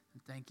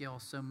Thank you all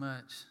so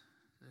much.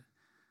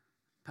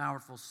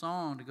 Powerful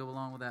song to go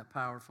along with that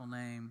powerful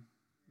name.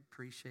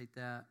 Appreciate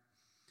that.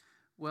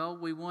 Well,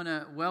 we want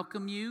to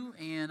welcome you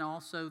and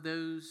also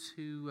those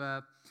who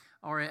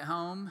are at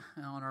home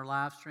on our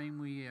live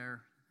stream. We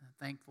are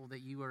thankful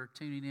that you are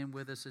tuning in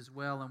with us as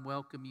well, and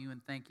welcome you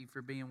and thank you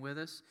for being with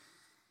us.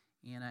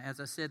 And as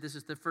I said, this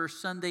is the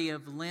first Sunday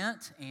of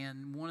Lent,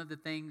 and one of the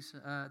things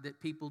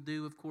that people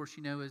do, of course,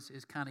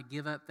 is kind of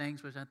give up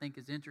things, which I think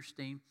is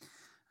interesting.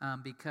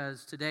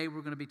 Because today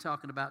we're going to be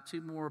talking about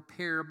two more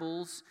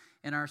parables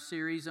in our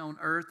series on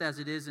earth as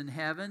it is in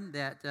heaven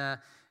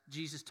that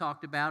Jesus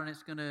talked about, and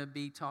it's going to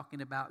be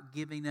talking about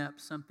giving up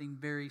something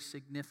very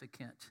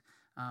significant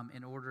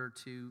in order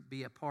to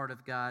be a part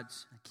of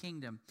God's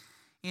kingdom.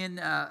 In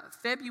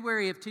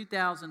February of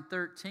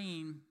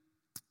 2013,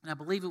 and I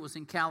believe it was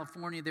in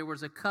California, there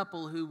was a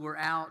couple who were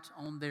out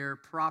on their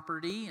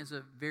property. It's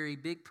a very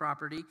big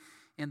property,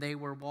 and they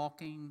were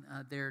walking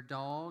their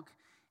dog.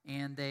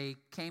 And they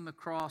came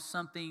across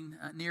something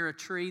near a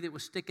tree that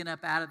was sticking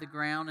up out of the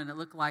ground, and it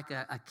looked like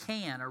a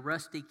can, a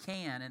rusty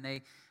can. And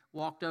they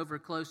walked over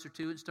closer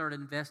to it and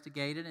started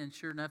investigating, and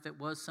sure enough, it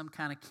was some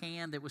kind of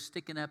can that was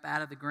sticking up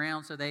out of the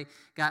ground. So they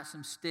got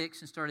some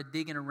sticks and started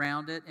digging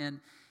around it, and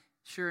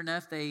sure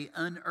enough, they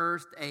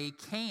unearthed a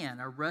can,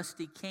 a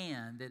rusty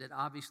can that had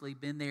obviously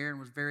been there and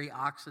was very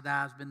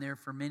oxidized, been there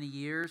for many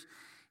years.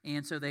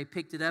 And so they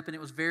picked it up, and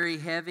it was very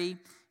heavy,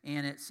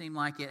 and it seemed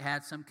like it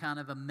had some kind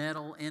of a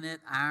metal in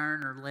it,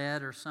 iron or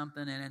lead or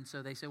something. And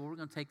so they said, well, we're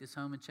going to take this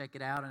home and check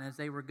it out. And as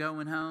they were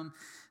going home,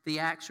 the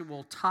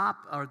actual top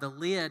or the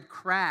lid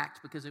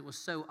cracked because it was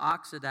so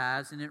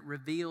oxidized, and it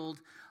revealed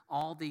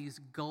all these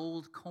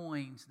gold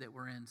coins that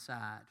were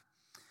inside.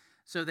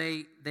 So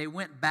they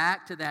went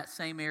back to that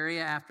same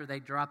area after they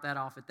dropped that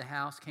off at the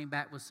house, came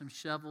back with some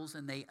shovels,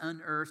 and they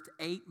unearthed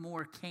 8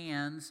 more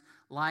cans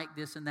like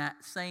this in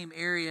that same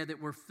area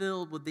that were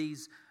filled with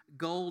these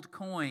gold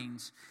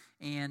coins.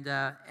 And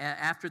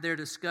after their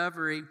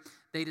discovery,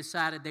 they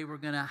decided they were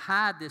going to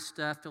hide this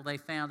stuff till they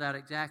found out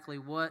exactly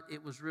what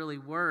it was really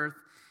worth.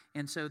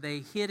 And so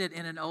they hid it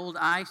in an old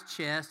ice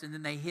chest, and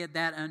then they hid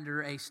that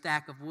under a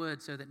stack of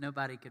wood so that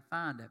nobody could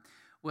find it.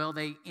 Well,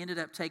 they ended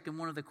up taking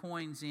one of the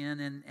coins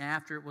in, and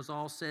after it was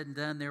all said and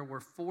done, there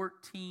were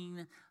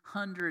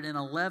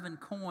 1,411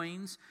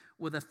 coins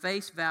with a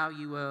face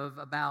value of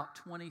about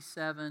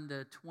 $27,000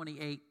 to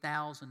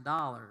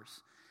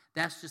 $28,000.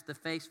 That's just the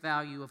face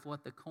value of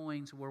what the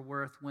coins were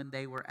worth when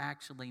they were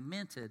actually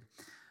minted.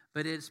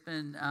 But it's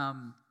been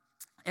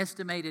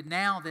estimated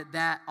now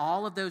that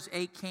all of those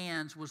 8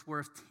 cans was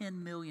worth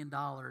 $10 million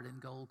in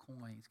gold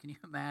coins. Can you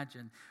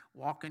imagine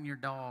walking your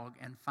dog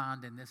and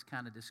finding this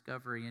kind of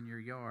discovery in your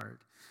yard?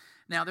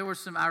 Now, there was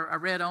some, I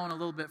read on a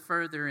little bit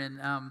further, and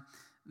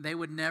they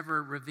would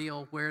never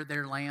reveal where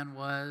their land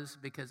was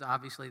because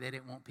obviously they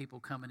didn't want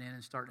people coming in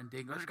and starting to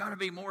dig. There's got to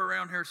be more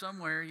around here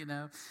somewhere,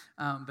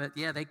 But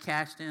yeah, they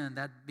cashed in.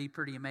 That'd be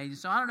pretty amazing.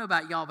 So I don't know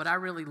about y'all, but I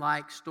really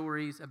like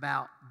stories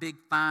about big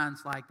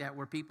finds like that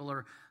where people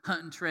are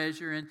hunting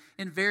treasure. And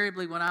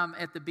invariably when I'm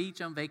at the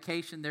beach on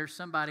vacation, there's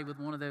somebody with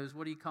one of those,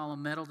 what do you call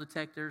them, metal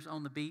detectors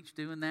on the beach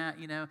doing that,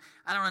 I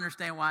don't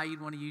understand why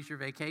you'd want to use your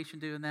vacation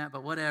doing that,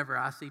 but whatever.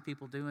 I see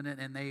people doing it,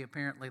 and they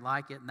apparently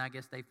like it, and I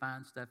guess they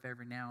find stuff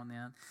every now and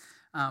then.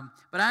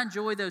 But I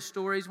enjoy those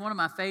stories. One of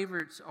my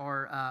favorites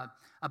are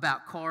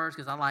about cars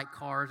because I like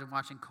cars and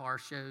watching car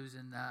shows,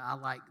 and I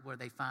like where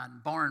they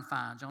find barn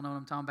finds. Y'all know what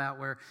I'm talking about,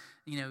 where,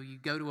 you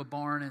go to a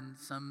barn and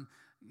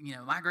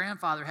my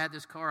grandfather had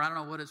this car. I don't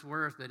know what it's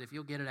worth, but if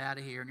you'll get it out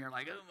of here, and you're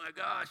like, oh my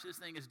gosh, this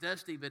thing is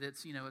dusty, but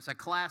it's, it's a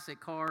classic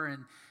car,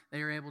 and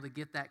they were able to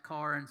get that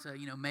car, and so,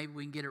 maybe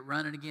we can get it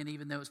running again,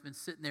 even though it's been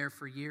sitting there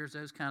for years,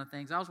 those kind of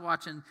things. I was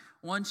watching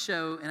one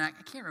show, and I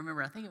can't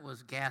remember, I think it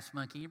was Gas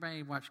Monkey.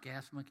 Anybody watch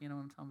Gas Monkey? You know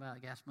what I'm talking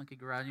about? Gas Monkey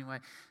Garage, anyway.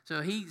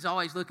 So he's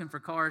always looking for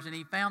cars, and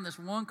he found this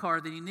one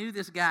car that he knew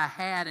this guy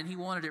had, and he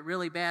wanted it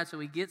really bad, so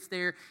he gets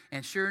there,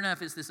 and sure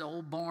enough, it's this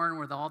old barn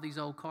with all these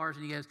old cars,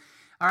 and he goes,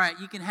 all right,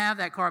 you can have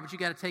that car, but you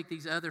got to take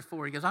these other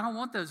 4. He goes, I don't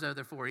want those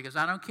other 4. He goes,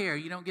 I don't care.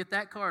 You don't get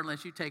that car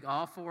unless you take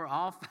all 5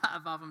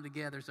 of them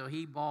together. So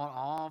he bought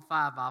all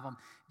 5 of them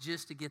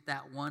just to get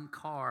that one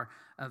car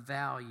of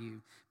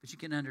value. But you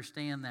can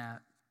understand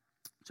that.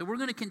 So we're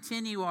going to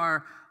continue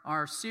our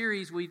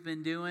series we've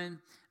been doing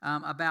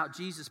about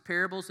Jesus'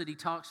 parables, that he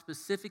talks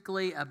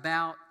specifically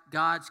about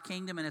God's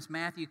kingdom, and as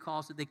Matthew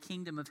calls it, the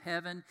kingdom of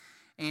heaven.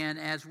 And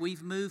as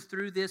we've moved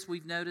through this,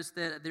 we've noticed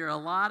that there are a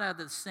lot of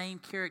the same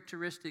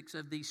characteristics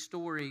of these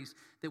stories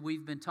that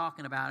we've been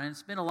talking about. And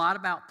it's been a lot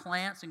about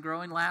plants and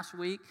growing. Last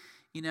week,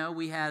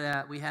 we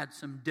had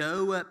some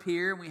dough up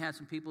here, and we had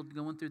some people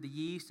going through the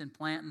yeast and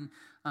planting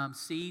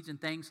seeds and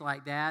things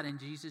like that. And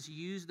Jesus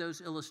used those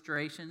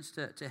illustrations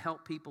to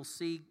help people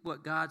see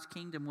what God's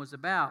kingdom was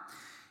about.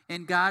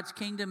 In God's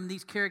kingdom,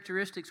 these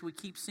characteristics we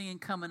keep seeing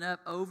coming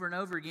up over and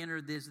over again are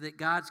this, that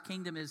God's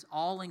kingdom is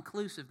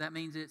all-inclusive. That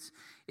means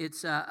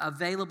it's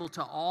available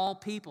to all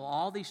people.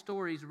 All these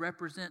stories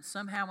represent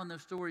somehow in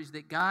those stories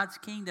that God's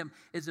kingdom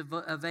is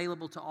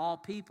available to all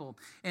people.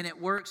 And it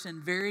works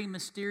in very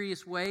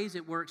mysterious ways.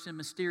 It works in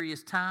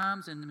mysterious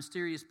times and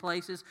mysterious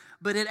places,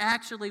 but it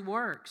actually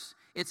works.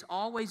 It's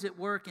always at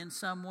work in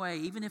some way.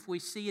 Even if we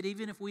see it,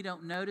 even if we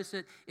don't notice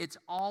it, it's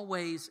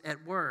always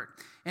at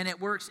work. And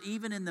it works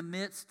even in the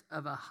midst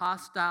of a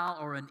hostile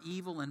or an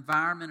evil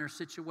environment or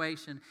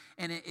situation.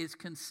 And it is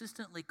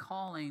consistently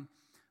calling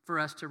for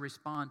us to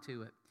respond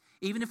to it.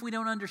 Even if we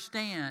don't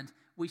understand,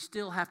 we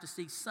still have to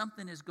see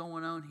something is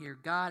going on here.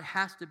 God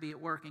has to be at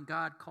work, and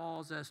God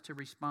calls us to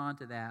respond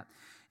to that.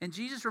 And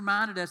Jesus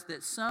reminded us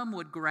that some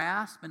would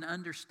grasp and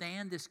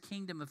understand this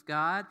kingdom of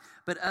God,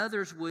 but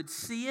others would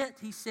see it,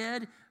 he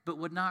said, but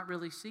would not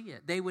really see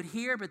it. They would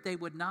hear, but they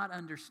would not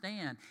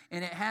understand.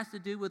 And it has to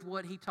do with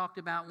what he talked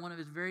about in one of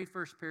his very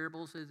first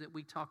parables, is that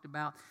we talked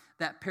about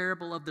that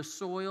parable of the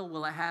soil.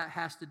 Well, it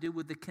has to do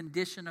with the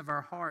condition of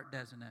our heart,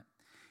 doesn't it?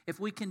 If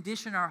we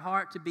condition our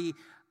heart to be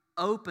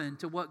open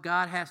to what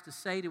God has to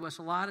say to us,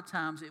 a lot of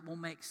times it will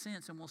make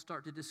sense and we'll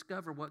start to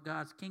discover what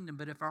God's kingdom.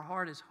 But if our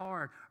heart is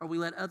hard, or we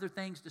let other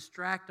things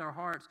distract our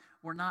hearts,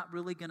 we're not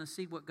really going to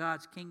see what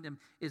God's kingdom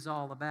is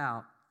all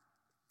about.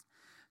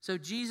 So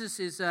Jesus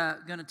is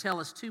going to tell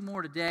us two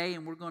more today,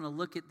 and we're going to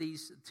look at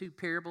these two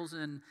parables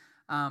in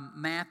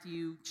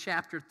Matthew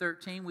chapter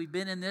 13. We've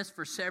been in this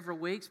for several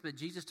weeks, but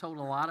Jesus told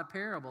a lot of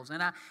parables.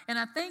 And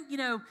I think,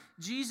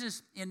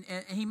 Jesus, and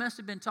he must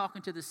have been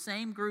talking to the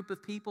same group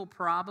of people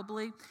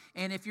probably.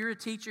 And if you're a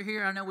teacher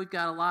here, I know we've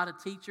got a lot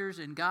of teachers,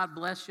 and God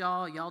bless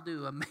y'all. Y'all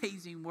do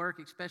amazing work,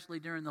 especially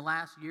during the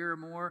last year or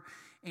more.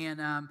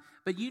 And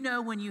but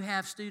when you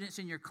have students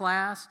in your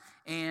class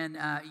and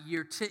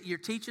you're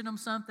teaching them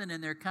something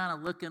and they're kind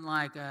of looking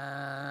like,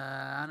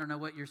 I don't know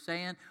what you're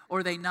saying,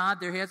 or they nod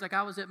their heads. Like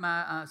I was at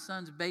my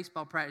son's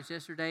baseball practice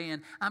yesterday,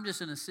 and I'm just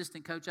an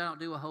assistant coach. I don't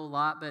do a whole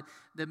lot, but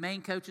the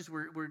main coaches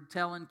were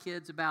telling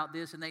kids about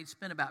this, and they'd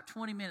spend about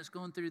 20 minutes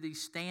going through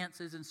these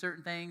stances and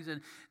certain things, and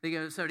they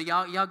go, so do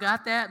y'all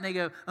got that? And they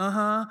go,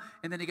 uh-huh.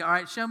 And then they go, all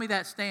right, show me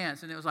that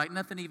stance. And it was like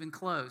nothing even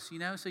close,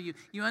 So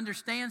you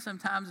understand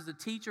sometimes as a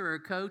teacher or a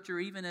coach, or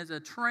even as a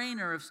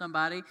trainer of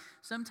somebody,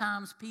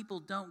 sometimes people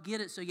don't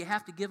get it, so you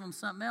have to give them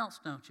something else,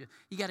 don't you?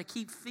 You got to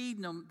keep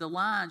feeding them the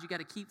lines. You got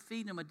to keep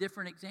feeding them a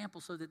different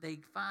example so that they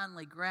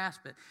finally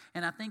grasp it.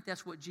 And I think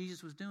that's what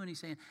Jesus was doing. He's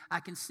saying,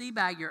 I can see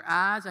by your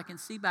eyes, I can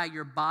see by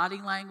your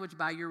body language,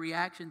 by your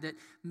reaction, that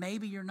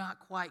maybe you're not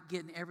quite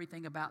getting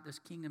everything about this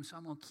kingdom, so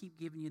I'm going to keep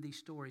giving you these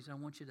stories. I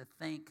want you to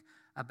think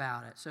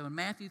about it. So in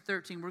Matthew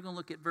 13, we're going to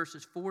look at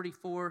verses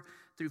 44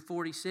 through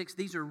 46.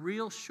 These are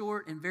real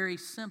short and very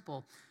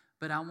simple,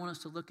 but I want us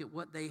to look at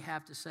what they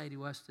have to say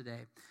to us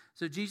today.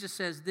 So Jesus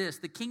says this: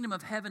 the kingdom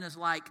of heaven is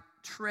like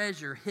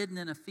treasure hidden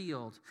in a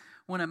field.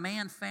 When a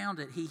man found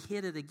it, he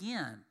hid it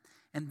again,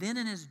 and then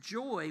in his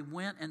joy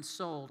went and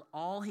sold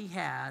all he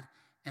had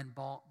and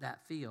bought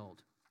that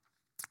field.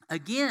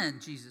 Again,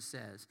 Jesus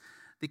says,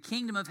 the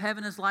kingdom of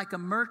heaven is like a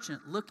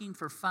merchant looking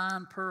for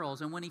fine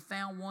pearls, and when he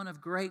found one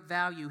of great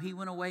value, he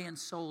went away and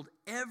sold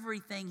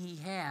everything he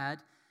had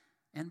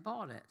and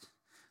bought it.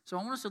 So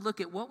I want us to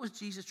look at what was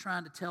Jesus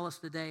trying to tell us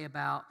today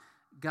about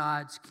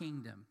God's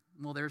kingdom.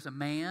 Well, there's a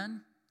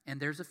man and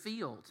there's a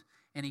field.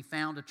 And he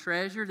found a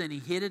treasure, then he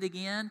hid it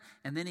again,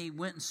 and then he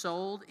went and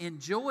sold. In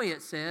joy,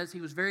 it says, he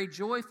was very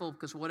joyful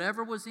because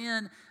whatever was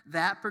in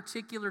that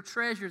particular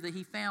treasure that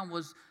he found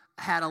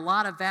had a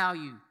lot of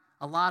value,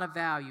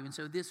 And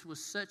so this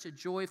was such a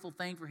joyful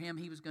thing for him.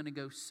 He was going to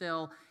go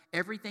sell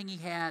everything he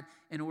had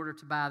in order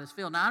to buy this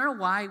field. Now, I don't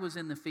know why he was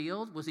in the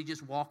field. Was he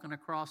just walking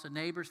across a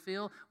neighbor's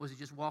field? Was he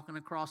just walking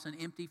across an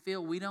empty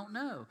field? We don't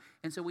know.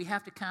 And so we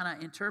have to kind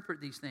of interpret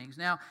these things.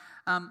 Now,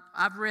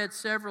 I've read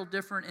several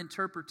different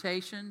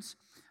interpretations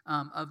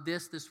of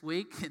this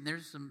week, and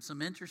there's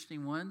some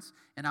interesting ones,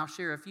 and I'll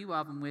share a few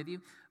of them with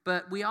you.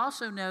 But we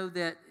also know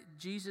that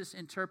Jesus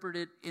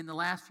interpreted, in the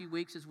last few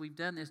weeks as we've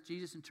done this,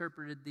 Jesus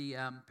interpreted the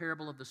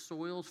parable of the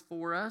soils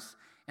for us,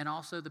 and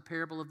also the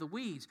parable of the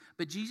weeds.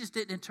 But Jesus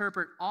didn't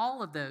interpret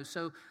all of those.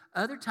 So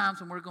other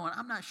times when we're going,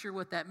 I'm not sure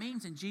what that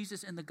means, and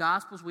Jesus in the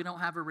Gospels, we don't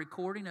have a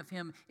recording of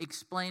him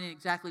explaining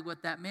exactly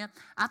what that meant.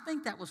 I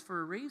think that was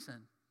for a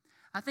reason.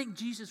 I think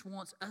Jesus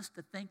wants us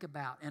to think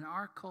about, in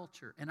our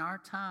culture, in our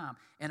time,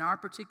 in our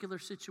particular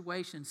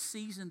situation,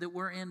 season that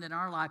we're in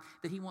our life,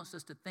 that he wants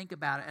us to think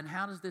about it. And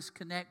how does this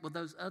connect with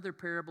those other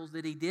parables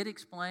that he did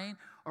explain,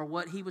 or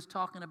what he was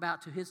talking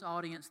about to his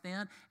audience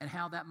then, and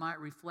how that might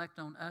reflect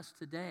on us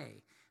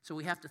today? So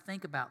we have to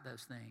think about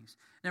those things.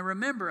 Now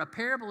remember, a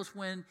parable is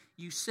when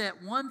you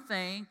set one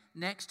thing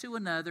next to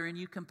another and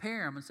you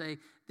compare them and say,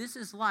 this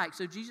is like.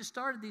 So Jesus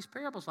started these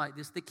parables like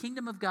this. The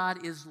kingdom of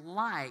God is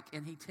like,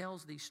 and he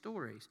tells these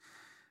stories.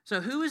 So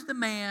who is the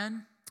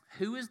man,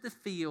 who is the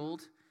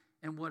field,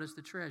 and what is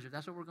the treasure?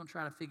 That's what we're going to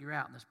try to figure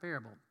out in this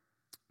parable.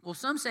 Well,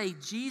 some say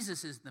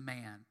Jesus is the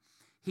man.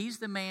 He's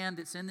the man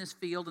that's in this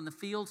field, and the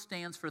field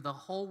stands for the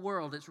whole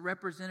world. It's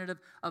representative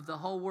of the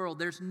whole world.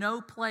 There's no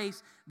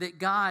place that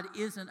God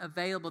isn't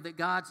available, that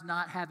God's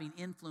not having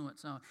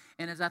influence on.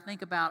 And as I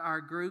think about our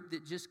group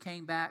that just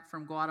came back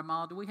from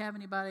Guatemala, do we have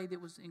anybody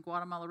that was in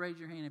Guatemala? Raise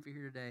your hand if you're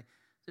here today.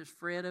 There's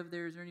Fred over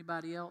there. Is there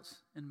anybody else?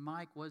 And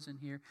Mike wasn't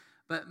here.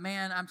 But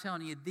man, I'm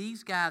telling you,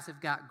 these guys have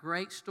got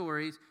great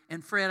stories.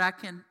 And Fred,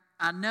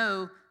 I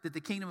know that the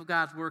kingdom of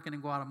God's working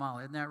in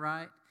Guatemala. Isn't that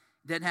right?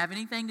 It doesn't have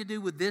anything to do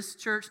with this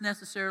church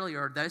necessarily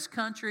or this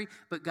country,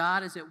 but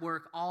God is at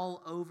work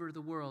all over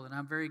the world. And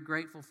I'm very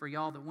grateful for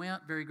y'all that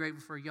went, very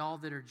grateful for y'all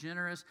that are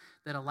generous,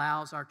 that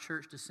allows our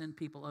church to send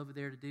people over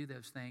there to do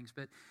those things.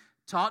 But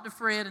talk to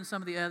Fred and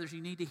some of the others.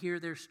 You need to hear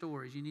their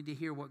stories. You need to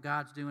hear what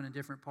God's doing in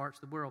different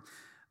parts of the world.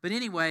 But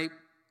anyway,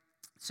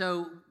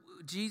 so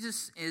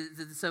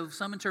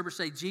some interpreters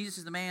say Jesus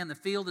is the man, the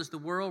field is the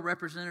world,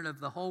 representative of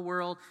the whole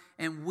world,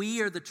 and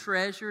we are the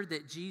treasure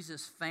that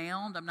Jesus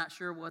found. I'm not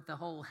sure what the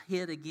whole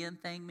hid again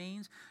thing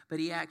means, but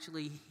he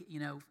actually,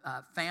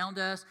 found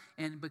us,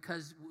 and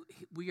because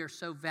we are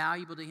so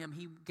valuable to him,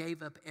 he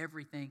gave up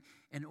everything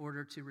in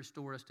order to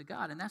restore us to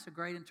God. And that's a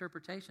great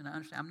interpretation. I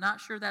understand. I'm not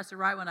sure that's the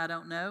right one. I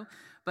don't know.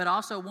 But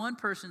also one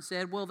person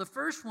said, well, the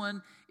first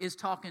one is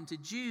talking to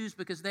Jews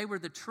because they were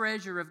the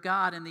treasure of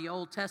God in the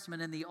Old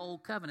Testament and the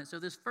Old Covenant. So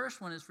this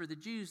first one is for the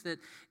Jews, that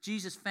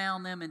Jesus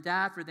found them and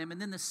died for them.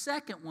 And then the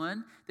second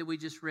one that we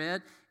just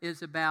read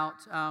is about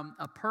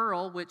a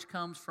pearl, which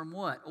comes from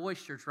what?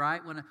 Oysters,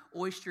 right? When an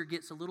oyster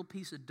gets a little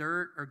piece of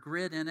dirt or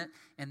grit in it,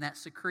 and that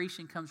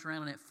secretion comes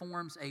around and it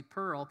forms a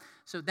pearl.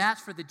 So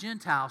that's for the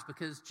Gentiles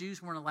because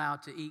Jews weren't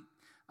allowed to eat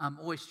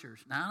oysters.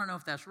 Now, I don't know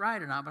if that's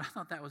right or not, but I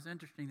thought that was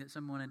interesting that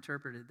someone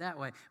interpreted it that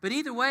way. But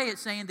either way,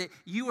 it's saying that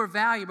you are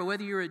valuable.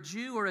 Whether you're a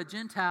Jew or a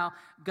Gentile,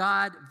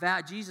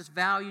 Jesus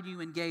valued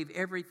you and gave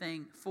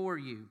everything for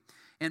you.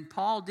 And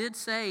Paul did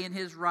say in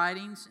his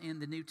writings in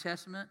the New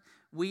Testament,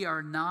 we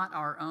are not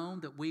our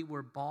own, that we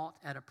were bought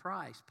at a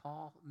price.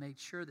 Paul made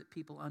sure that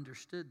people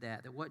understood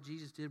that what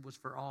Jesus did was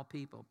for all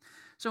people.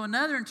 So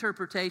another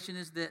interpretation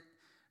is that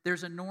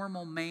there's a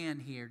normal man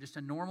here, just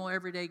a normal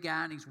everyday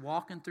guy, and he's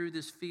walking through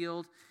this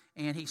field,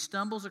 and he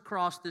stumbles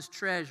across this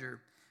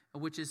treasure,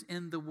 which is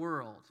in the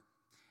world.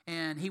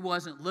 And he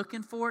wasn't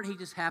looking for it. He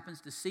just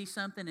happens to see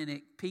something, and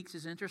it piques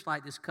his interest,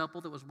 like this couple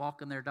that was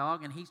walking their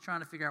dog, and he's trying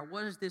to figure out,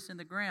 what is this in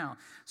the ground?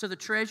 So the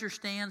treasure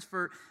stands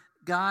for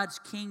God's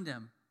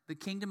kingdom, the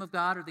kingdom of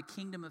God or the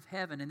kingdom of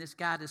heaven. And this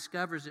guy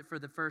discovers it for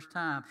the first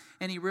time.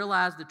 And he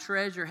realized the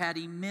treasure had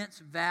immense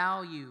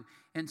value,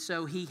 and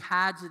so he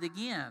hides it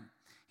again.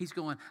 He's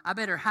going, I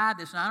better hide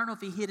this. And I don't know if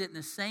he hid it in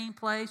the same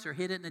place or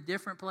hid it in a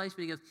different place,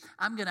 but he goes,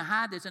 I'm going to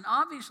hide this. And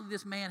obviously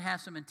this man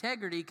has some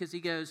integrity because he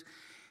goes,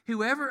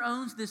 whoever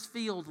owns this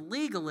field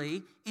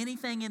legally,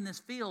 anything in this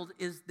field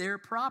is their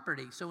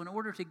property. So in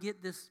order to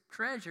get this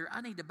treasure,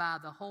 I need to buy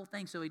the whole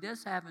thing. So he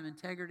does have an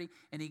integrity,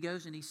 and he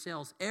goes and he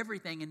sells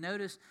everything. And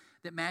notice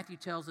that Matthew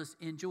tells us,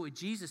 enjoy.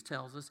 Jesus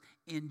tells us,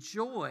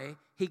 enjoy,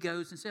 he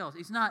goes and sells.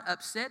 He's not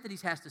upset that he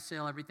has to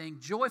sell everything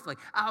joyfully.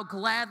 I'll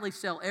gladly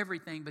sell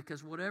everything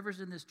because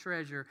whatever's in this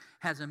treasure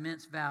has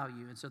immense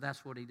value. And so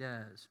that's what he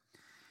does.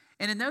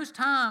 And in those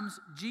times,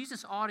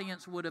 Jesus'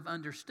 audience would have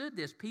understood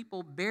this.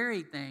 People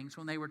buried things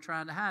when they were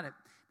trying to hide it.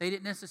 They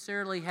didn't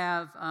necessarily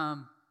have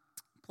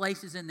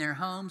places in their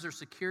homes or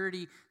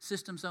security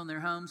systems on their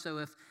homes. So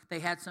if they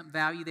had some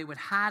value, they would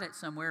hide it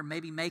somewhere,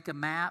 maybe make a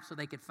map so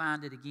they could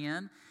find it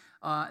again.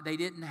 They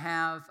didn't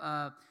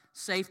have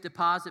safe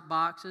deposit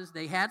boxes.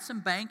 They had some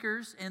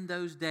bankers in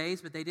those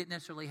days, but they didn't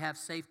necessarily have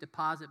safe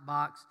deposit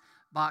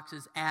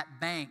boxes at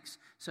banks.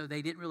 So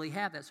they didn't really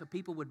have that. So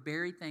people would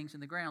bury things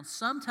in the ground.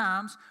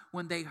 Sometimes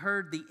when they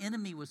heard the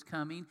enemy was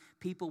coming,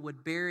 people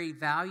would bury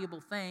valuable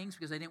things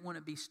because they didn't want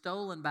it to be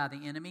stolen by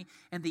the enemy.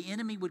 And the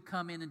enemy would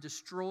come in and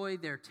destroy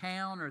their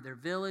town or their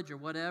village or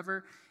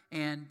whatever.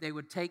 And they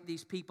would take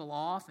these people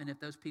off. And if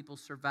those people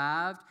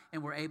survived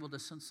and were able to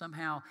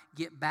somehow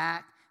get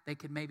back, they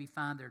could maybe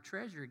find their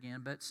treasure again.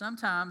 But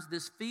sometimes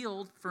this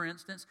field, for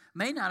instance,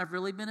 may not have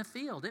really been a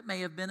field. It may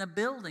have been a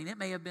building. It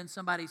may have been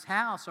somebody's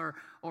house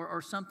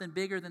or something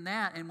bigger than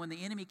that. And when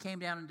the enemy came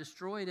down and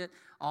destroyed it,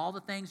 all the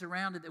things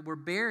around it that were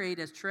buried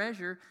as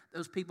treasure,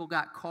 those people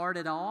got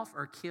carted off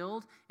or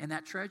killed, and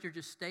that treasure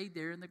just stayed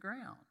there in the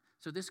ground.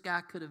 So this guy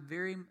could have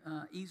very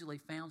easily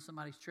found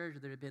somebody's treasure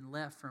that had been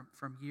left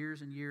from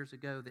years and years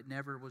ago that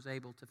never was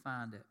able to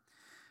find it.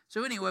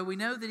 So anyway, we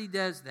know that he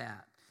does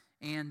that.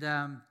 And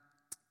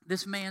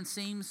this man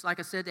seems, like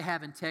I said, to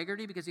have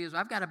integrity because he goes,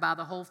 I've got to buy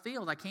the whole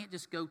field. I can't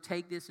just go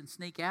take this and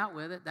sneak out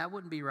with it. That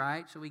wouldn't be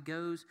right. So he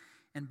goes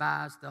and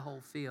buys the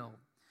whole field.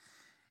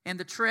 And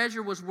the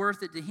treasure was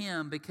worth it to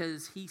him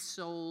because he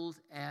sold,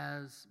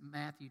 as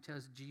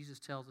Jesus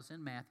tells us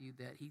in Matthew,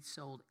 that he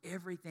sold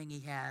everything he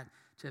had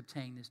to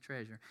obtain this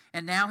treasure.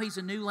 And now he's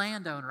a new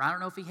landowner. I don't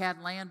know if he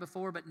had land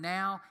before, but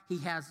now he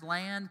has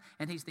land,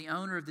 and he's the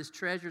owner of this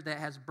treasure that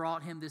has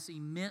brought him this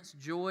immense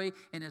joy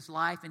in his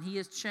life, and he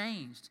has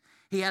changed.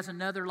 He has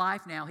another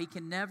life now. He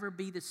can never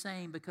be the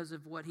same because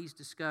of what he's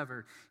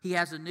discovered. He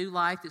has a new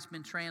life that's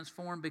been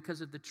transformed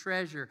because of the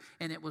treasure,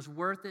 and it was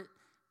worth it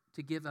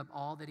to give up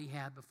all that he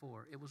had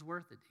before. It was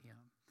worth it to him.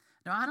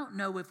 Now, I don't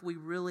know if we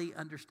really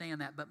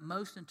understand that, but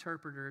most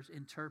interpreters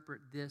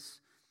interpret this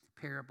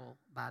parable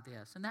by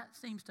this. And that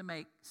seems to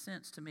make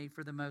sense to me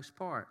for the most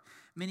part.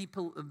 Many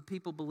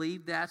people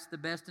believe that's the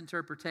best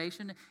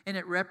interpretation, and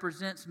it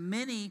represents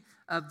many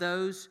of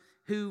those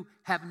who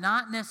have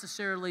not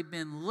necessarily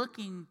been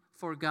looking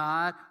for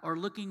God or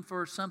looking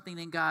for something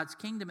in God's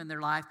kingdom in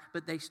their life,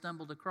 but they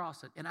stumbled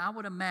across it. And I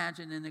would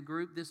imagine in a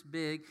group this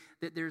big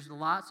that there's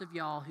lots of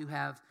y'all who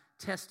have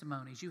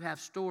testimonies. You have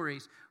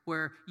stories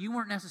where you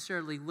weren't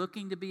necessarily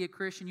looking to be a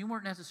Christian. You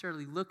weren't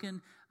necessarily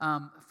looking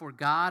for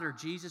God or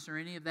Jesus or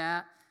any of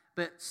that.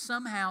 But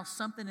somehow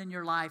something in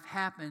your life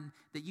happened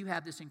that you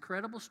have this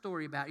incredible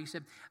story about. You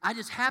said, I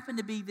just happened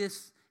to be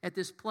at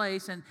this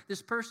place, and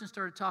this person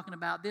started talking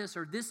about this,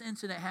 or this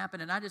incident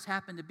happened, and I just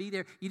happened to be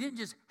there. You didn't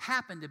just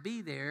happen to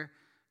be there.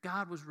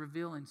 God was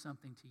revealing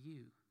something to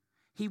you.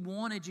 He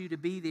wanted you to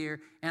be there,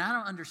 and I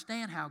don't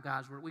understand how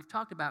God's work. We've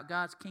talked about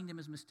God's kingdom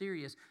is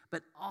mysterious,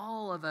 but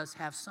all of us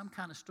have some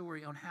kind of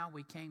story on how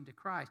we came to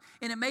Christ.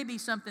 And it may be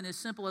something as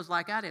simple as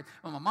like I did.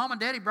 Well, my mom and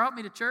daddy brought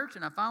me to church,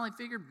 and I finally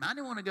figured I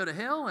didn't want to go to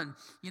hell, and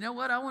you know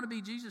what? I want to be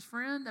Jesus'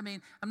 friend. I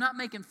mean, I'm not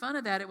making fun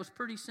of that. It was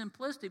pretty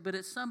simplistic, but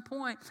at some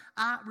point,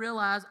 I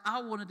realized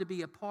I wanted to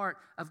be a part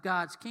of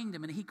God's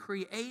kingdom, and He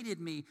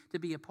created me to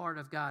be a part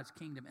of God's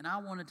kingdom, and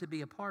I wanted to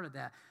be a part of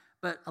that.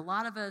 But a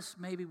lot of us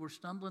maybe were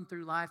stumbling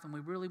through life and we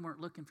really weren't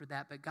looking for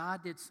that. But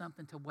God did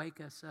something to wake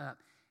us up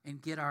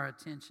and get our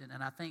attention.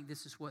 And I think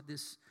this is what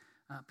this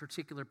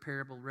particular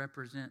parable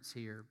represents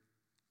here.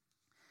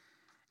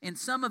 And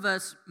some of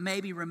us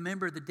maybe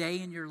remember the day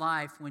in your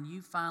life when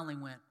you finally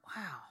went,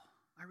 wow,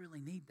 I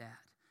really need that.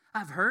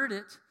 I've heard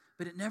it,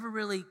 but it never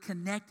really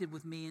connected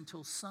with me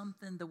until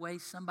something, the way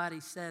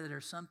somebody said it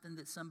or something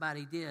that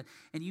somebody did.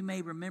 And you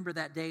may remember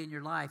that day in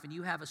your life, and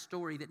you have a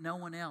story that no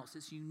one else,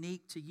 it's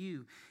unique to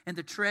you. And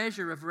the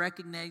treasure of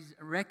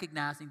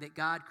recognizing that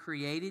God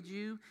created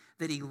you,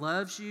 that He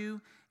loves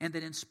you, and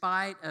that in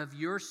spite of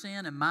your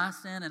sin and my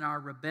sin and our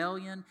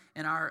rebellion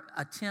and our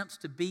attempts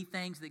to be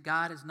things that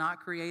God has not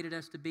created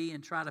us to be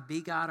and try to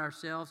be God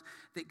ourselves,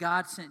 that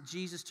God sent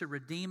Jesus to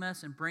redeem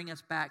us and bring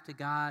us back to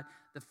God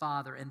the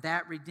Father. And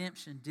that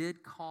redemption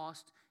did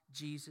cost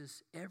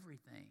Jesus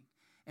everything.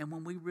 And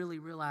when we really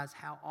realize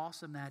how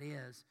awesome that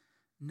is,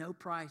 no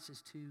price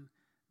is too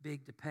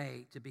big to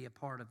pay to be a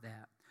part of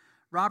that.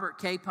 Robert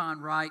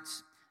Capon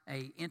writes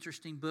an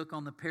interesting book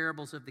on the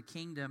parables of the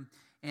kingdom,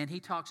 and he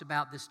talks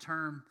about this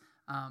term,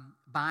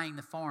 buying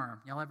the farm.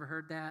 Y'all ever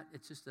heard that?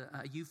 It's just a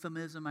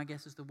euphemism, I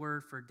guess is the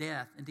word for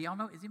death. And do y'all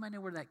know, does anybody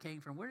know where that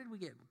came from? Where did we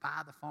get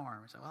buy the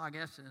farm? So, well, I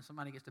guess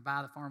somebody gets to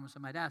buy the farm when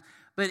somebody dies.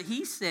 But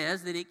he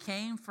says that it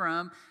came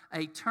from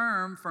a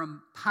term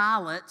from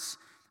pilots,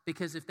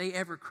 because if they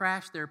ever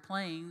crashed their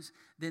planes,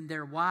 then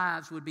their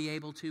wives would be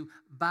able to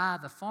buy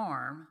the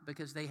farm,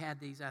 because they had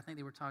these, I think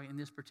they were talking, in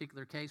this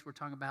particular case, we're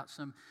talking about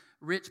some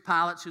rich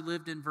pilots who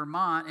lived in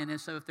Vermont,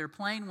 and so if their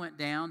plane went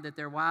down, that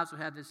their wives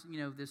would have this,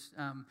 this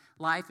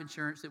life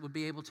insurance that would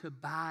be able to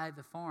buy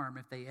the farm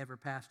if they ever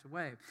passed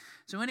away.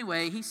 So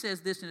anyway, he says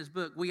this in his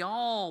book, we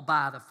all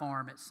buy the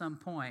farm at some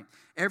point.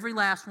 Every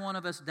last one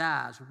of us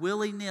dies,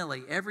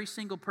 willy-nilly. Every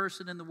single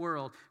person in the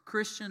world,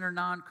 Christian or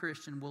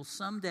non-Christian, will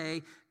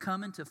someday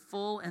come into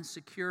full and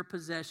secure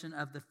possession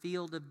of the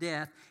field of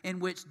death in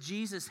which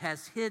Jesus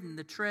has hidden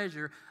the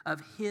treasure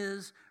of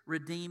His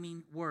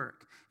redeeming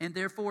work. And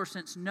therefore,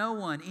 since no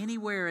one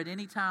anywhere at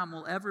any time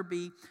will ever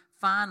be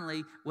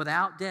finally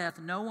without death,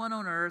 no one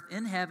on earth,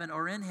 in heaven,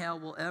 or in hell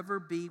will ever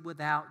be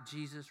without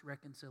Jesus'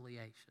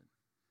 reconciliation.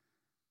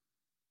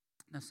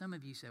 Now, some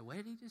of you say, what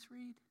did he just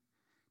read?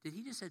 Did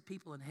he just say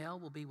people in hell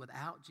will be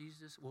without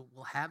Jesus,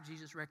 will have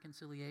Jesus'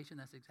 reconciliation?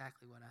 That's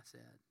exactly what I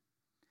said.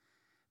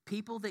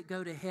 People that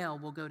go to hell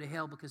will go to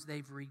hell because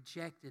they've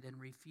rejected and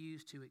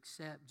refused to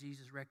accept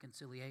Jesus'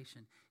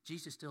 reconciliation.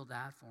 Jesus still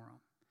died for them.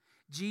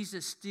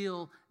 Jesus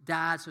still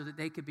died so that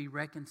they could be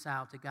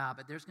reconciled to God.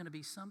 But there's going to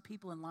be some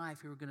people in life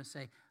who are going to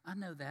say, I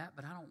know that,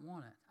 but I don't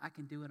want it. I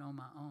can do it on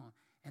my own.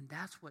 And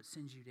that's what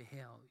sends you to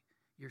hell.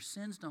 Your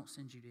sins don't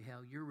send you to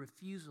hell. Your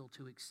refusal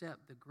to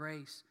accept the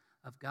grace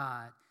of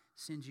God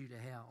sends you to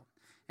hell.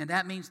 And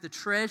that means the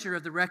treasure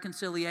of the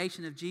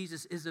reconciliation of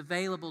Jesus is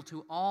available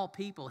to all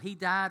people. He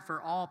died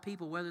for all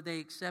people, whether they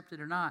accept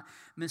it or not.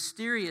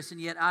 Mysterious and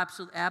yet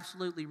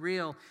absolutely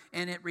real.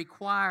 And it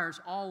requires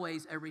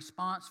always a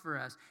response for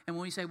us. And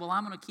when we say, well,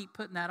 I'm going to keep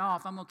putting that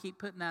off,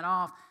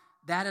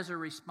 that is a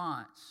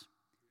response.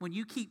 When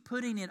you keep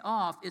putting it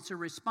off, it's a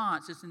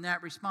response. It's in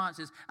that response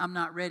is, I'm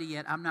not ready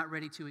yet. I'm not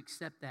ready to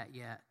accept that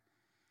yet.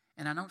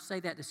 And I don't say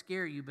that to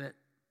scare you, but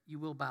you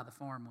will buy the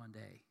farm one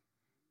day.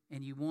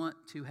 And you want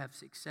to have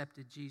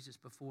accepted Jesus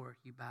before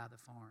you buy the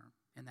farm.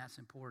 And that's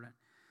important.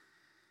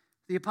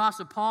 The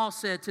Apostle Paul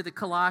said to the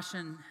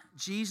Colossian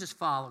Jesus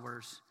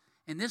followers,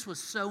 and this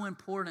was so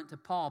important to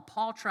Paul.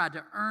 Paul tried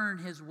to earn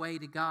his way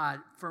to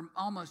God for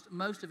almost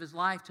most of his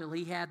life till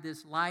he had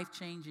this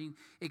life-changing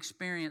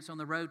experience on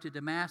the road to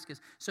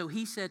Damascus. So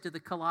he said to the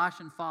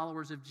Colossian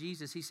followers of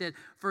Jesus, he said,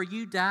 "For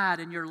you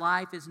died, and your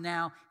life is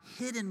now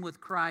hidden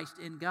with Christ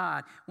in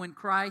God. When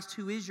Christ,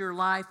 who is your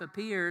life,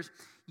 appears,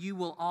 you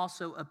will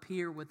also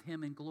appear with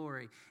him in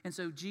glory." And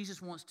so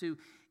Jesus wants to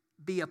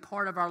be a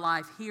part of our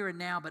life here and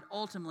now, but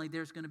ultimately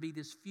there's going to be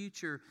this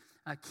future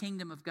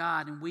kingdom of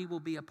God, and we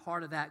will be a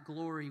part of that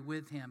glory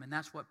with him. And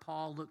that's what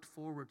Paul looked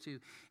forward to.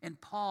 And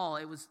Paul,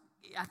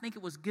 I think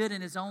it was good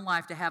in his own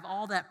life to have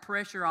all that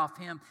pressure off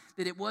him,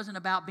 that it wasn't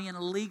about being a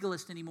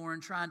legalist anymore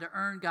and trying to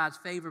earn God's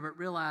favor, but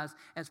realize,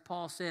 as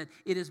Paul said,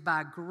 it is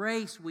by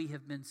grace we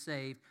have been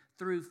saved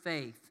through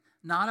faith,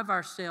 not of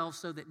ourselves,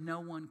 so that no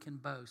one can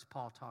boast,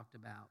 Paul talked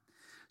about.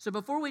 So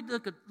before we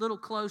look a little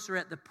closer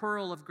at the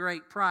pearl of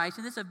great price,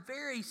 and it's a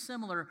very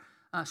similar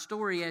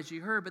story as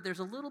you heard, but there's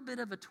a little bit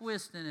of a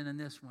twist in it in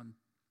this one,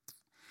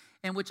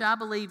 and which I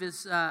believe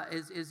is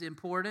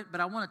important. But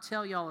I want to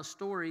tell y'all a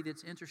story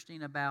that's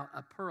interesting about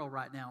a pearl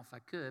right now, if I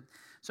could.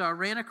 So I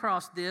ran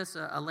across this.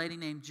 A lady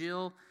named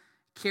Jill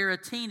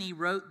Caratini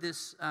wrote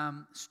this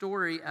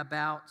story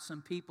about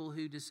some people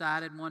who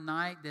decided one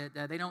night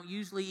that they don't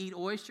usually eat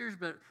oysters,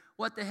 but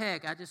what the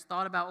heck, I just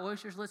thought about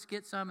oysters. Let's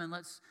get some and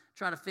let's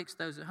try to fix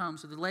those at home.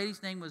 So the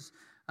lady's name was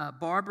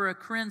Barbara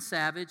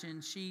Crensavage,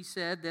 and she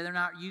said that they're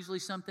not usually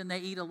something they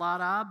eat a lot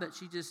of, but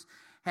she just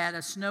had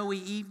a snowy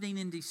evening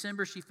in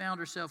December. She found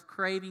herself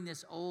craving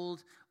this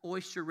old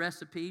oyster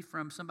recipe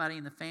from somebody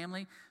in the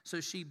family, so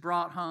she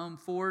brought home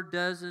 4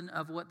 dozen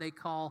of what they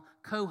call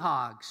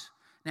quahogs.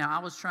 Now,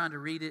 I was trying to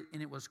read it,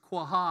 and it was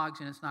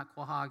quahogs, and it's not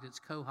quahogs, it's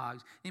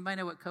quahogs. Anybody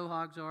know what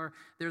quahogs are?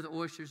 They're the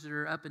oysters that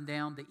are up and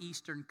down the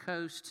eastern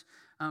coast,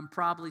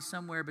 probably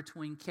somewhere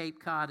between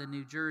Cape Cod and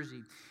New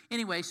Jersey.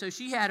 Anyway, so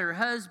she had her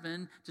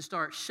husband to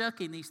start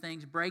shucking these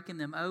things, breaking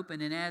them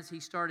open, and as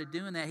he started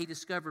doing that, he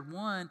discovered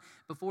one.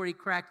 Before he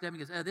cracked it up, he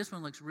goes, "Oh, this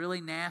one looks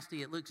really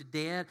nasty. It looks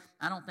dead.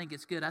 I don't think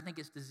it's good. I think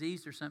it's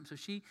diseased or something." So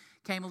she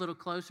came a little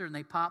closer, and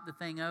they popped the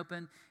thing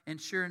open,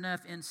 and sure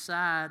enough,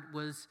 inside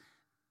was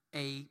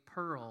a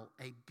pearl,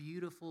 a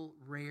beautiful,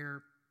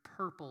 rare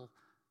purple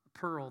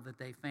pearl that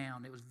they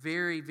found. It was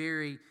very,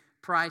 very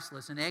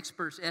priceless, and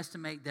experts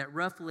estimate that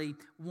roughly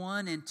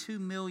 1 in 2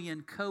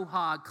 million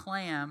quahog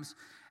clams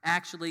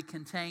actually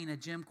contain a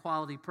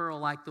gem-quality pearl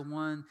like the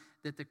one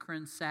that the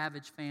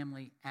Crensavage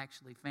family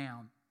actually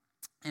found.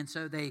 And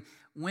so they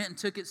went and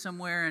took it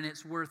somewhere, and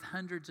it's worth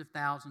hundreds of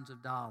thousands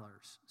of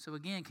dollars. So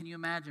again, can you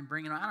imagine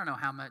bringing? I don't know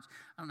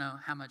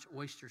how much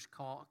oysters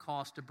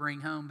cost to bring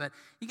home, but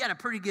you got a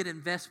pretty good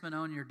investment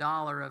on your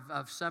dollar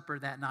of supper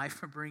that night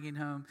for bringing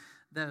home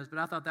those. But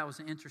I thought that was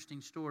an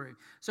interesting story.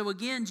 So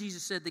again,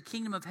 Jesus said the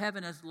kingdom of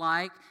heaven is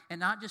like, and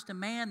not just a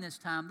man this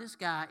time, this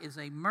guy is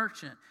a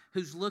merchant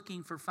who's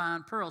looking for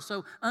fine pearls.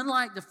 So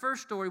unlike the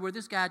first story where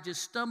this guy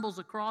just stumbles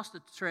across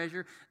the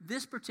treasure,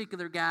 this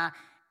particular guy,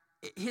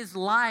 his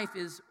life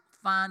is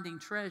finding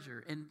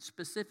treasure, and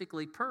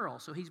specifically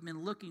pearls. So he's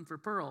been looking for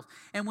pearls.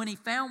 And when he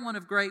found one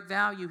of great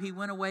value, he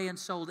went away and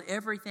sold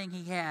everything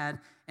he had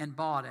and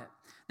bought it.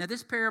 Now,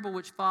 this parable,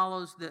 which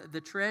follows the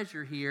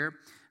treasure here,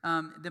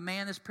 the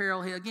man, this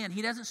parable,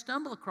 he doesn't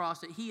stumble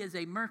across it. He is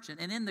a merchant.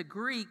 And in the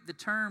Greek, the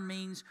term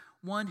means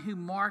one who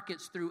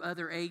markets through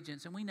other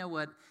agents. And we know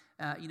what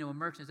a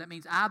merchant is. That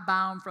means I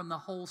buy them from the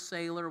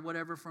wholesaler or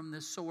whatever, from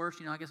the source.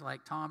 I guess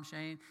like Tom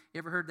Shane. You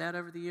ever heard that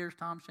over the years,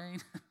 Tom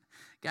Shane?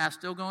 Guy's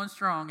still going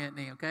strong, isn't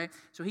he? Okay,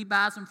 so he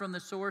buys them from the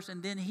source,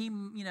 and then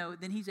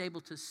he's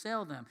able to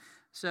sell them.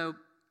 So,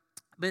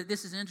 but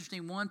this is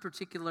interesting. One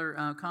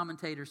particular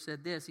commentator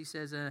said this. He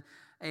says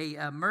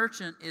a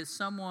merchant is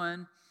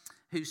someone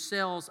who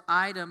sells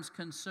items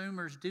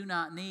consumers do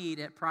not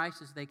need at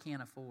prices they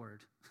can't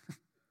afford.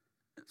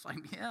 It's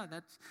like, yeah,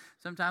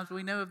 sometimes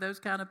we know of those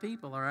kind of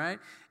people, all right?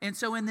 And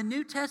so in the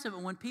New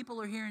Testament, when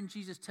people are hearing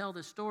Jesus tell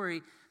this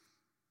story,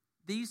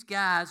 these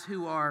guys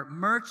who are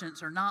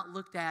merchants are not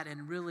looked at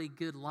in really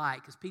good light,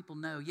 because people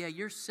know, yeah,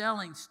 you're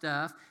selling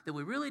stuff that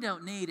we really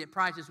don't need at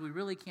prices we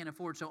really can't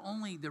afford, so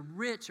only the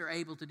rich are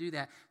able to do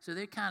that. So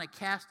they kind of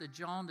cast a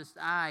jaundiced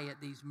eye at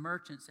these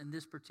merchants in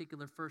this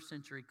particular first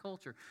century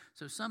culture.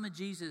 So some of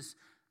Jesus'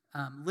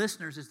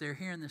 listeners, as they're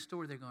hearing this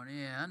story, they're going,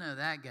 yeah, I know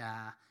that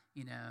guy.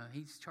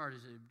 He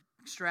charges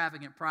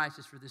extravagant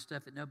prices for this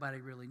stuff that nobody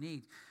really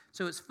needs.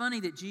 So it's funny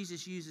that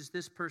Jesus uses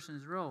this person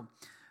as role.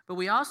 But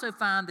we also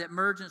find that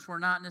merchants were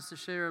not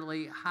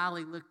necessarily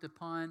highly looked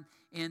upon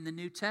in the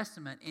New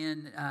Testament.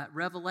 In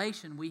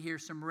Revelation, we hear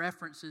some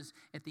references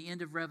at the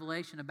end of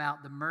Revelation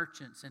about the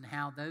merchants and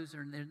how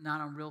they're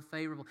not on real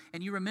favorable.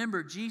 And you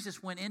remember,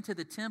 Jesus went into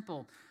the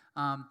temple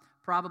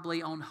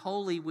probably on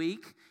Holy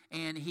Week,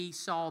 and he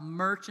saw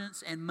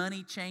merchants and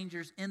money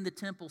changers in the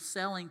temple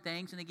selling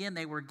things. And again,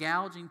 they were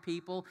gouging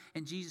people,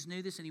 and Jesus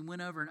knew this, and he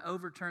went over and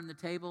overturned the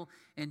table.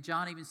 And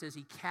John even says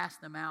he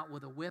cast them out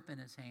with a whip in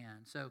his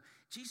hand. So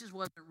Jesus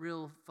wasn't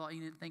he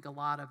didn't think a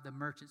lot of the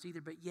merchants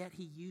either, but yet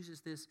he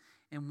uses this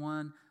in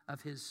one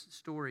of his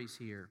stories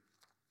here.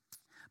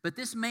 But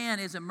this man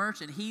is a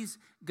merchant. He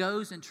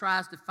goes and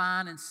tries to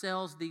find and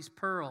sells these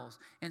pearls.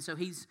 And so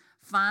he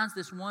finds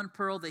this one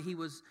pearl that he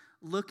was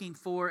looking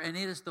for, and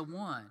it is the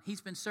one.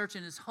 He's been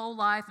searching his whole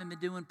life and been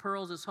doing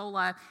pearls his whole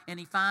life, and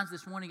he finds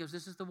this one. He goes,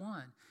 this is the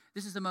one.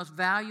 This is the most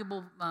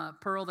valuable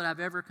pearl that I've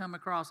ever come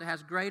across. It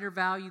has greater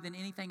value than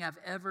anything I've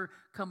ever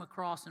come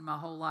across in my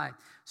whole life.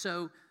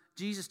 So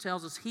Jesus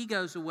tells us he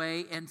goes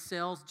away and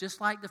sells, just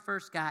like the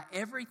first guy,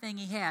 everything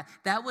he had.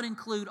 That would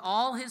include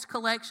all his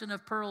collection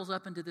of pearls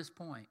up until this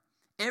point.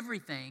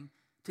 Everything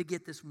to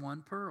get this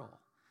one pearl.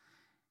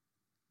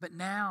 But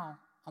now,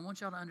 I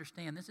want y'all to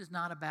understand, this is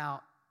not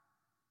about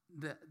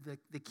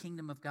the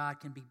kingdom of God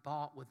can be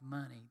bought with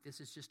money.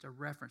 This is just a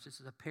reference. This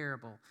is a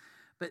parable.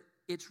 But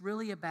it's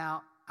really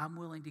about, I'm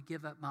willing to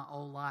give up my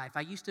old life.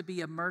 I used to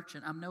be a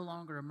merchant. I'm no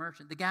longer a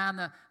merchant. The guy in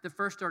the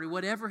first story,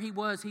 whatever he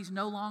was, he's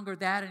no longer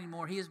that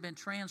anymore. He has been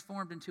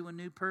transformed into a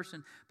new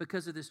person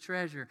because of this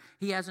treasure.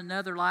 He has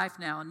another life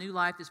now, a new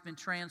life that's been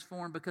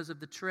transformed because of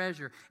the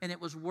treasure. And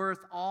it was worth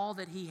all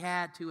that he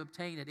had to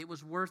obtain it. It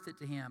was worth it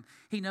to him.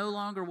 He no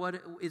longer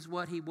is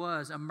what he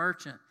was, a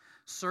merchant,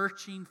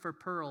 searching for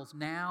pearls.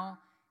 Now,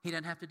 he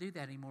doesn't have to do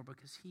that anymore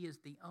because he is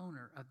the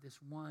owner of this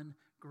one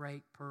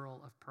great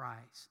pearl of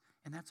price.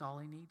 And that's all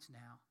he needs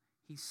now.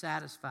 He's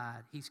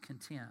satisfied. He's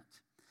content.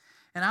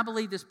 And I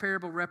believe this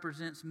parable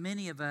represents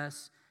many of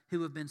us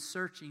who have been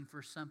searching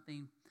for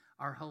something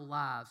our whole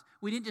lives.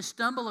 We didn't just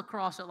stumble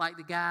across it like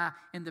the guy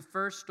in the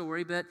first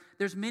story, but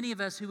there's many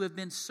of us who have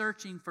been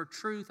searching for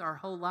truth our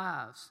whole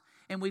lives.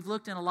 And we've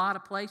looked in a lot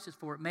of places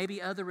for it.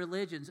 Maybe other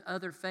religions,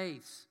 other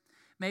faiths.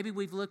 Maybe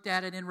we've looked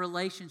at it in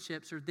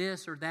relationships or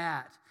this or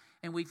that.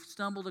 And we've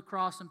stumbled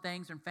across some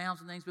things and found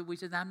some things, but we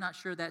said, I'm not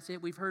sure that's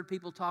it. We've heard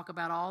people talk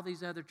about all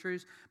these other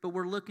truths, but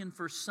we're looking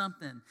for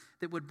something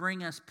that would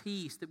bring us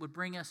peace, that would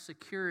bring us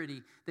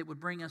security, that would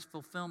bring us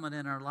fulfillment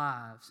in our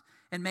lives.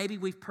 And maybe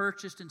we've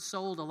purchased and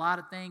sold a lot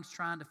of things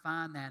trying to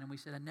find that, and we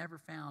said, I never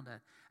found it.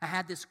 I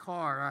had this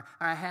car, or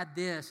I had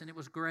this, and it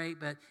was great,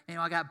 but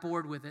I got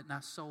bored with it, and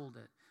I sold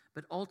it.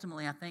 But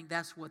ultimately, I think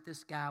that's what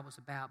this guy was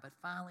about. But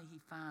finally, he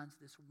finds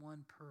this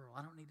one pearl.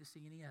 I don't need to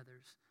see any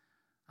others.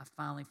 I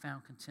finally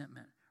found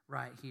contentment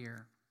right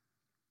here.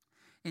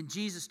 And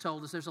Jesus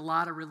told us there's a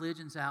lot of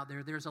religions out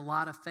there. There's a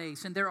lot of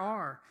faiths. And there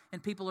are.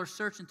 And people are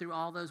searching through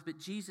all those. But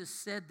Jesus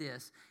said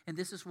this. And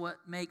this is what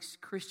makes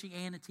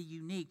Christianity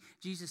unique.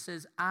 Jesus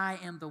says, I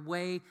am the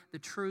way, the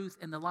truth,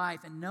 and the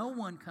life. And no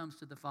one comes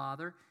to the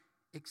Father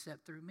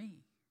except through me.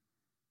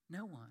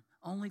 No one.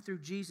 Only through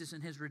Jesus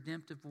and his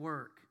redemptive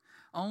work.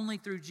 Only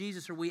through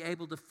Jesus are we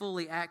able to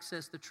fully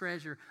access the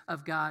treasure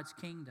of God's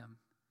kingdom.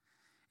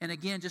 And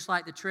again, just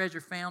like the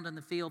treasure found in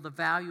the field, the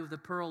value of the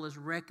pearl is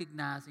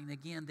recognizing,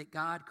 again, that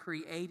God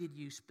created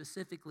you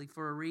specifically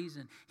for a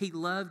reason. He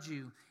loved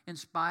you in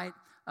spite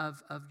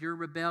of your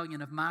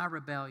rebellion, of my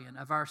rebellion,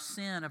 of our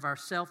sin, of our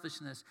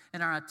selfishness,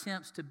 and our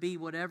attempts to be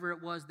whatever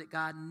it was that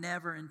God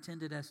never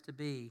intended us to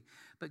be.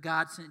 But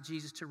God sent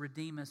Jesus to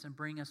redeem us and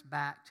bring us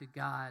back to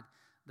God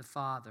the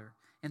Father.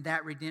 And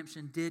that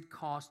redemption did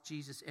cost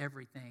Jesus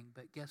everything.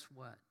 But guess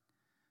what?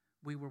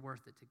 We were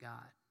worth it to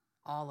God.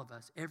 All of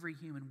us, every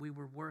human, we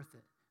were worth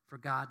it for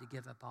God to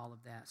give up all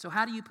of that. So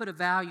how do you put a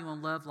value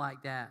on love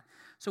like that?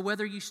 So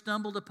whether you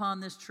stumbled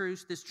upon this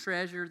truth, this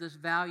treasure, this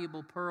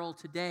valuable pearl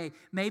today,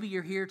 maybe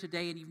you're here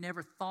today and you've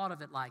never thought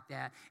of it like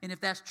that. And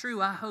if that's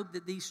true, I hope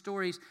that these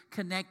stories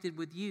connected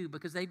with you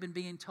because they've been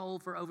being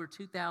told for over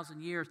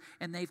 2,000 years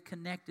and they've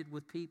connected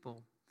with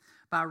people.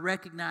 By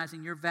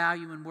recognizing your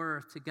value and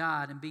worth to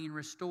God and being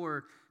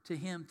restored to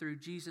Him through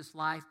Jesus'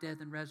 life, death,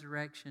 and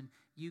resurrection,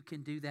 you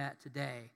can do that today.